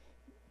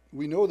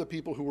 We know the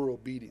people who were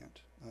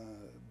obedient,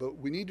 but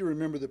we need to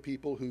remember the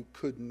people who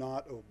could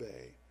not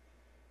obey.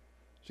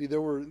 See,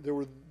 there were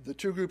the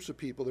two groups of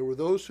people. There were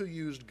those who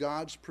used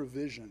God's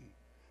provision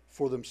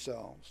for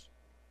themselves.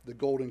 The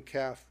golden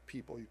calf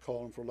people, you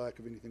call them for lack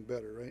of anything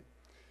better, right?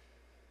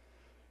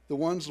 The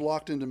ones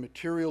locked into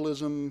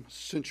materialism,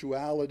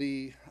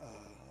 sensuality,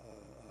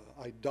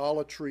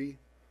 idolatry.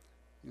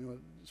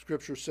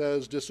 Scripture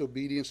says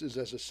disobedience is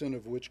as a sin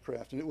of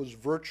witchcraft. And it was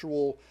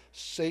virtual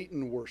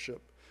Satan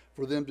worship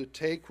for them to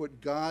take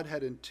what God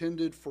had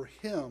intended for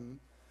him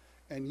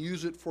and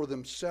use it for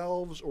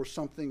themselves or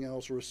something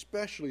else, or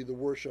especially the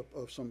worship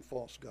of some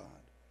false god.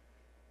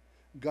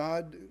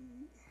 God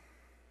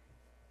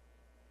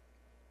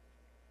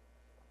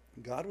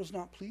was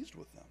not pleased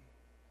with them.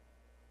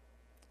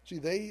 See,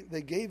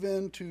 they gave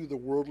in to the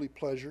worldly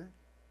pleasure.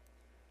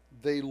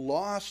 They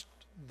lost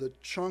the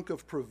chunk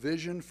of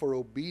provision for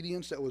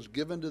obedience that was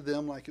given to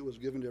them like it was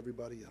given to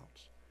everybody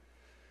else.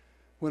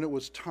 When it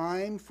was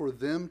time for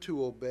them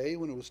to obey,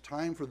 when it was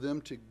time for them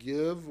to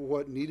give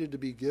what needed to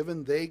be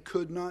given, they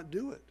could not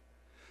do it.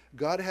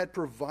 God had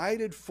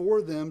provided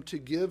for them to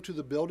give to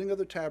the building of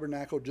the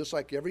tabernacle just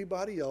like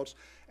everybody else,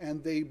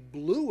 and they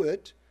blew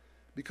it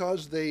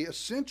because they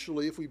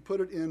essentially, if we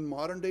put it in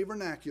modern day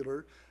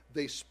vernacular,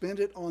 they spent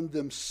it on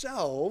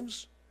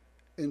themselves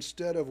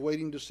instead of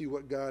waiting to see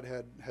what God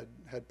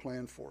had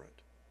planned for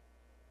it.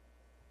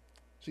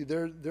 See,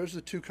 there's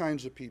the two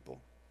kinds of people.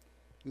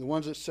 The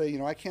ones that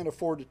say, I can't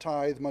afford to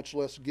tithe, much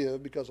less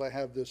give, because I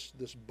have this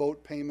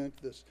boat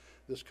payment,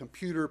 this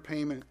computer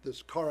payment,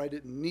 this car I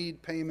didn't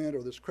need payment,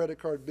 or this credit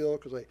card bill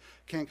because I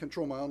can't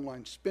control my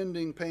online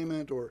spending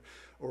payment, or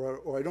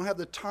I don't have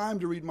the time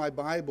to read my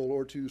Bible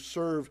or to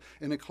serve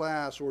in a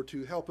class or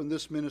to help in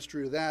this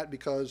ministry or that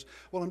because,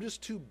 I'm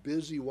just too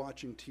busy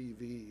watching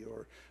TV,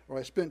 or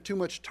I spent too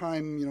much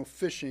time,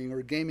 fishing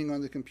or gaming on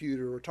the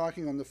computer or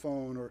talking on the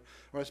phone, or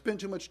I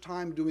spent too much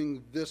time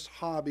doing this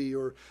hobby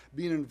or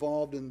being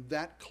involved in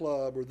that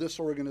club or this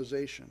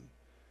organization.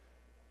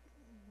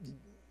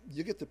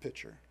 You get the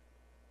picture.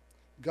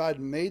 God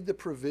made the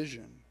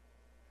provision,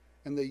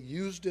 and they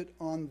used it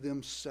on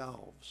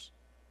themselves.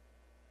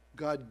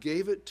 God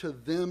gave it to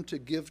them to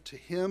give to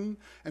him,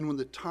 and when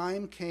the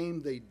time came,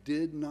 they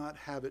did not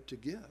have it to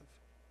give.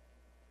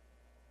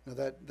 Now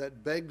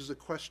that begs the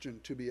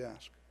question to be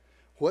asked.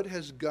 What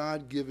has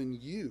God given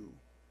you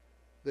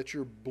that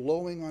you're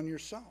blowing on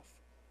yourself,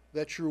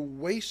 that you're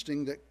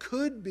wasting, that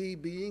could be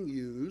being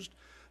used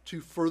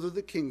to further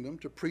the kingdom,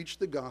 to preach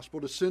the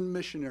gospel, to send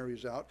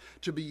missionaries out,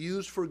 to be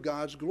used for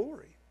God's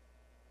glory?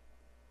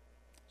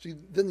 See,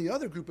 then the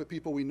other group of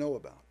people we know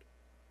about.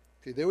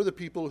 Okay, they were the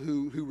people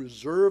who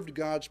reserved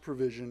God's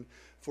provision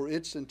for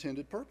its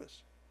intended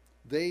purpose.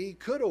 They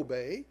could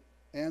obey,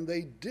 and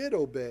they did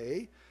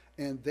obey,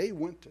 and they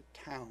went to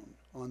town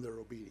on their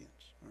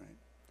obedience.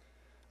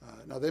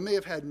 Right? Now, they may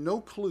have had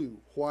no clue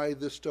why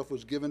this stuff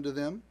was given to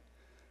them,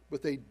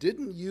 but they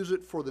didn't use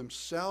it for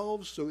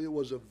themselves, so it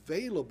was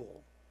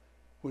available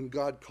when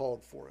God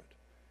called for it.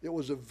 It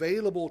was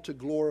available to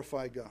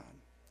glorify God.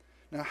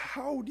 Now,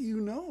 how do you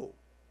know?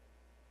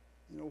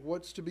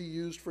 What's to be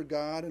used for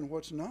God and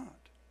what's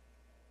not?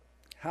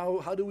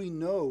 How do we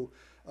know,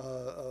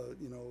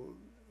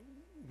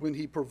 when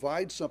he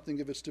provides something,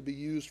 if it's to be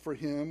used for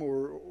him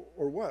or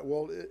what?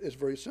 Well, it's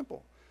very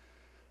simple.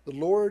 The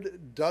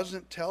Lord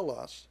doesn't tell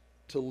us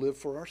to live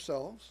for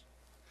ourselves.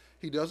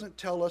 He doesn't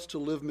tell us to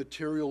live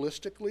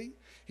materialistically.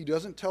 He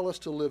doesn't tell us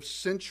to live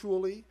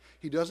sensually.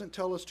 He doesn't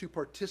tell us to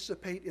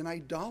participate in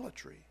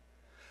idolatry.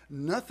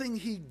 Nothing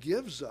he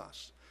gives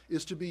us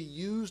is to be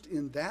used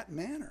in that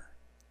manner.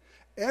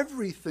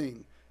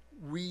 Everything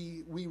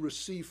we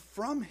receive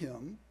from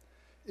him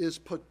is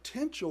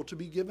potential to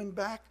be given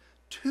back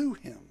to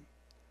him.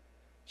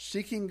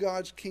 Seeking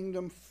God's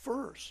kingdom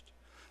first.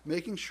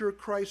 Making sure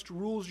Christ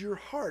rules your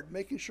heart.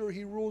 Making sure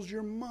he rules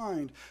your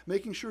mind.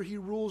 Making sure he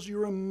rules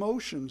your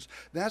emotions.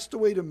 That's the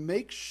way to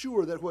make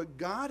sure that what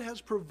God has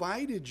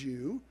provided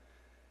you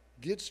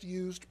gets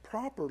used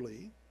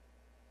properly.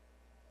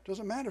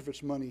 Doesn't matter if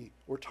it's money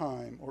or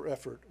time or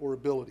effort or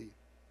ability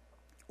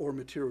or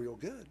material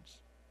goods.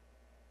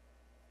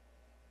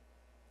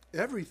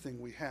 Everything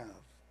we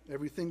have,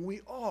 everything we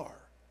are,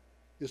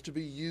 is to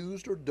be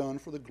used or done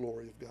for the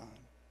glory of God.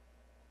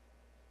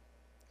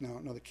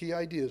 Now the key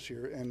ideas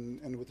here,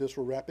 and with this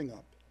we're wrapping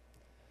up.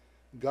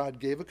 God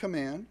gave a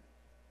command.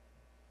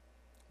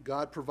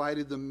 God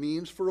provided the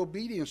means for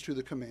obedience to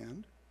the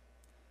command.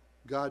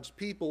 God's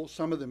people,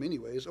 some of them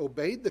anyways,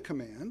 obeyed the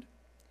command,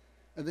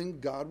 and then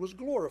God was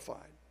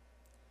glorified.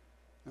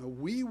 Now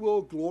we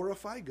will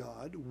glorify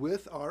God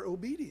with our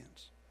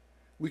obedience.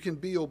 We can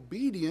be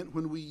obedient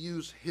when we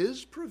use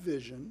his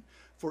provision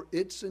for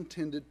its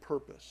intended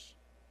purpose.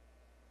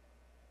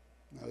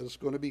 Now, it's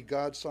going to be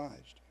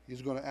God-sized.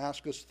 He's going to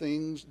ask us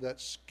things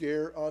that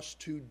scare us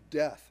to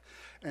death.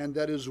 And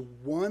that is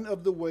one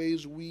of the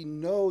ways we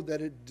know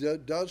that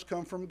it does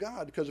come from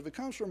God. Because if it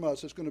comes from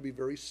us, it's going to be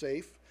very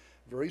safe,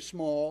 very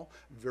small,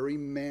 very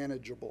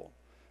manageable.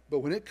 But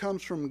when it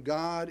comes from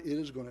God, it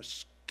is going to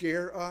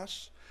scare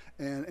us,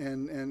 and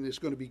it's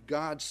going to be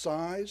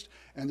God-sized,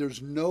 and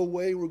there's no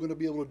way we're going to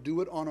be able to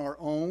do it on our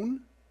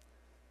own.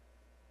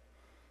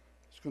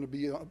 It's going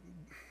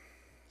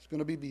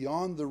to be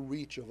beyond the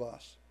reach of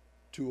us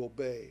to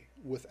obey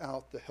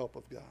without the help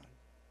of God.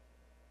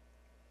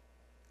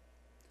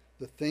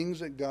 The things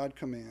that God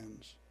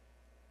commands,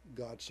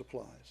 God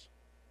supplies.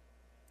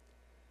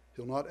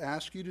 He'll not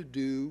ask you to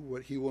do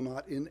what he will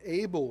not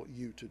enable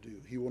you to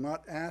do. He will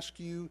not ask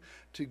you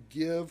to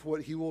give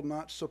what he will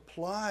not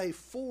supply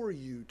for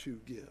you to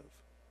give.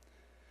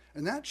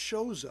 And that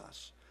shows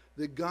us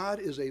that God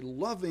is a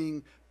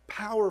loving,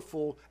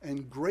 powerful,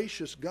 and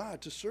gracious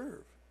God to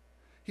serve.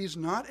 He's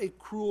not a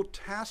cruel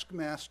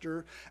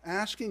taskmaster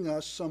asking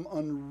us some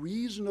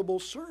unreasonable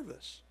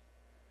service.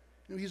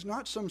 He's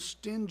not some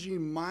stingy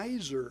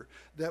miser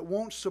that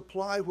won't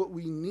supply what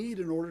we need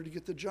in order to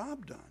get the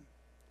job done.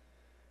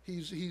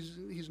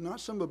 He's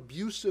not some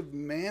abusive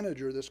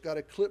manager that's got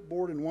a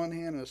clipboard in one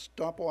hand and a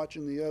stopwatch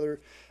in the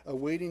other,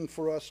 waiting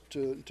for us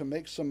to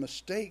make some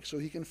mistake so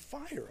he can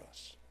fire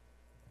us.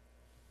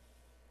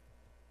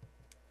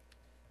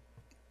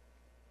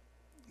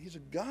 He's a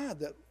God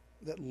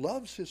that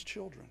loves his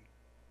children.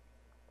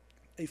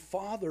 A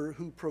father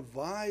who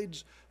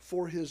provides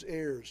for his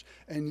heirs.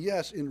 And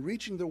yes, in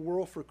reaching the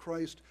world for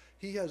Christ,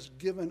 he has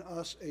given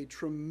us a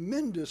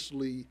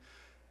tremendously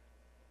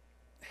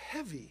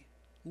heavy,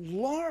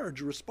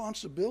 large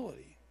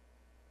responsibility.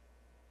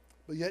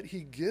 But yet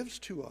he gives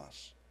to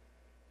us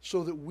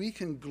so that we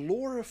can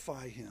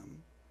glorify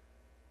him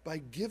by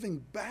giving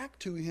back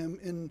to him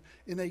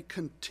in a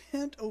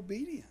content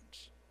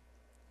obedience.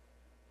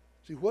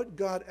 See, what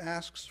God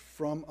asks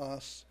from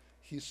us,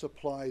 he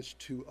supplies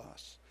to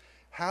us.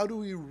 How do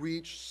we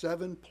reach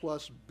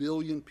 7+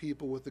 billion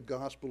people with the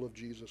gospel of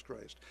Jesus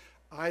Christ?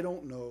 I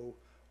don't know.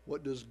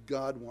 What does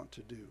God want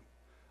to do?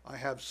 I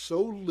have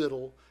so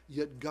little,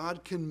 yet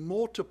God can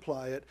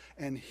multiply it,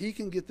 and he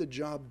can get the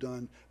job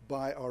done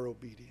by our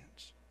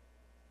obedience.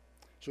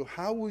 So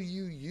how will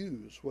you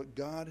use what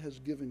God has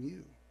given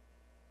you?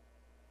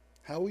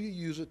 How will you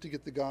use it to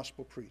get the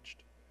gospel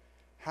preached?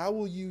 How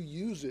will you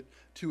use it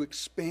to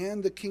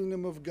expand the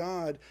kingdom of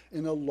God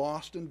in a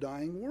lost and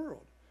dying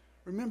world?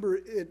 Remember,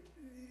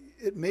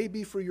 it may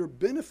be for your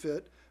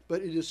benefit,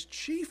 but it is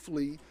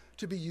chiefly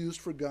to be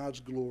used for God's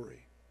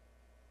glory.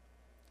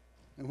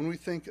 And when we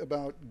think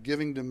about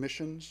giving to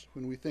missions,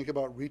 when we think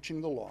about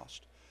reaching the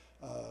lost,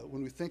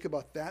 when we think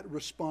about that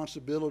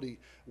responsibility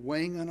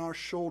weighing on our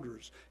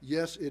shoulders,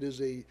 yes, it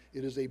is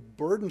a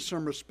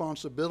burdensome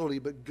responsibility,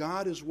 but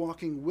God is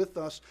walking with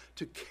us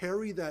to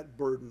carry that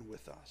burden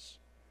with us.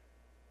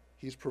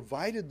 He's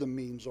provided the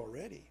means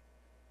already.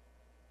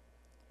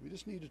 We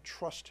just need to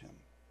trust him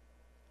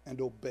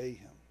and obey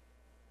him.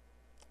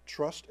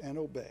 Trust and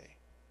obey.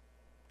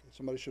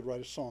 Somebody should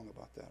write a song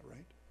about that,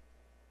 right?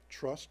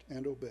 Trust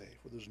and obey,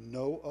 for there's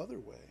no other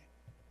way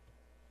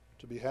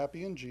to be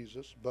happy in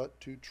Jesus but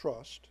to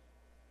trust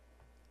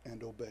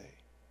and obey.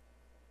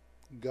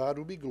 God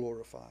will be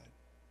glorified,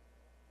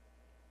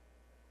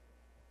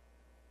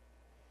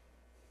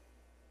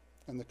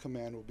 and the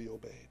command will be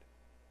obeyed.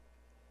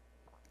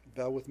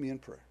 Bow with me in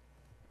prayer.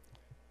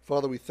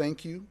 Father, we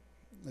thank you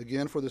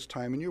again for this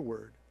time in your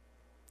word.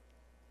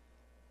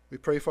 We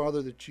pray,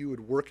 Father, that you would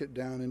work it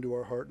down into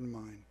our heart and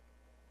mind.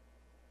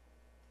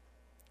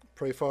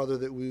 Pray, Father,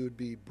 that we would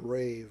be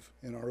brave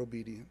in our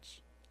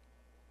obedience.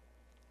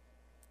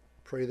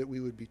 Pray that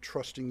we would be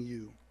trusting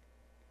you.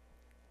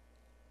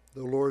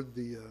 Though, Lord,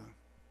 the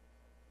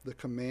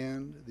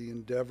command, the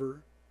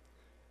endeavor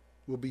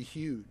will be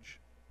huge.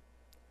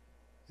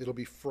 It'll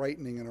be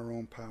frightening in our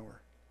own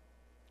power.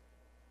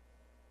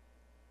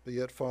 But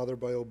yet, Father,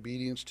 by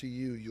obedience to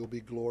you, you'll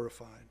be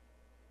glorified.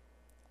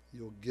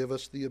 You'll give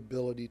us the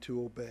ability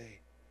to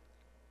obey.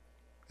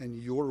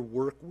 And your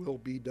work will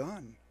be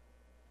done.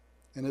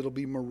 And it'll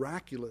be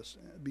miraculous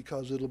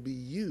because it'll be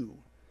you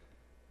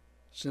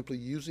simply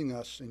using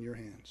us in your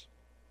hands.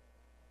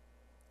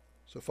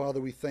 So, Father,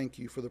 we thank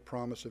you for the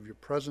promise of your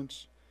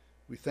presence.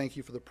 We thank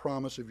you for the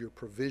promise of your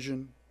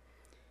provision.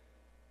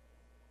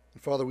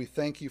 And, Father, we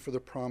thank you for the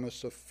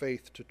promise of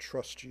faith to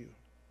trust you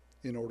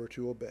in order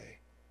to obey.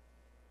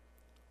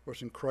 For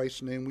it's in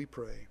Christ's name we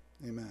pray.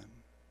 Amen.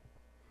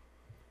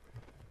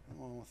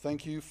 Well,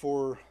 thank you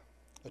for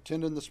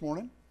attending this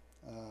morning.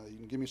 You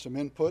can give me some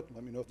input.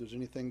 Let me know if there's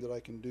anything that I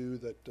can do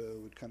that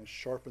would kind of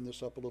sharpen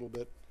this up a little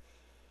bit.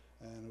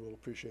 And we'll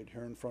appreciate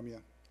hearing from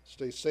you.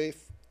 Stay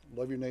safe.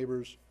 Love your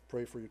neighbors.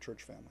 Pray for your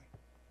church family.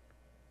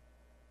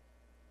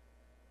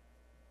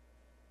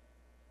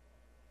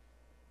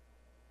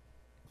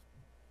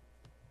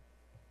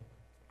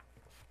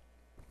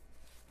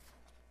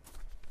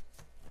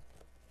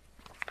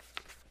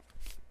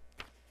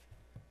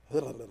 La,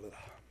 la, la, la.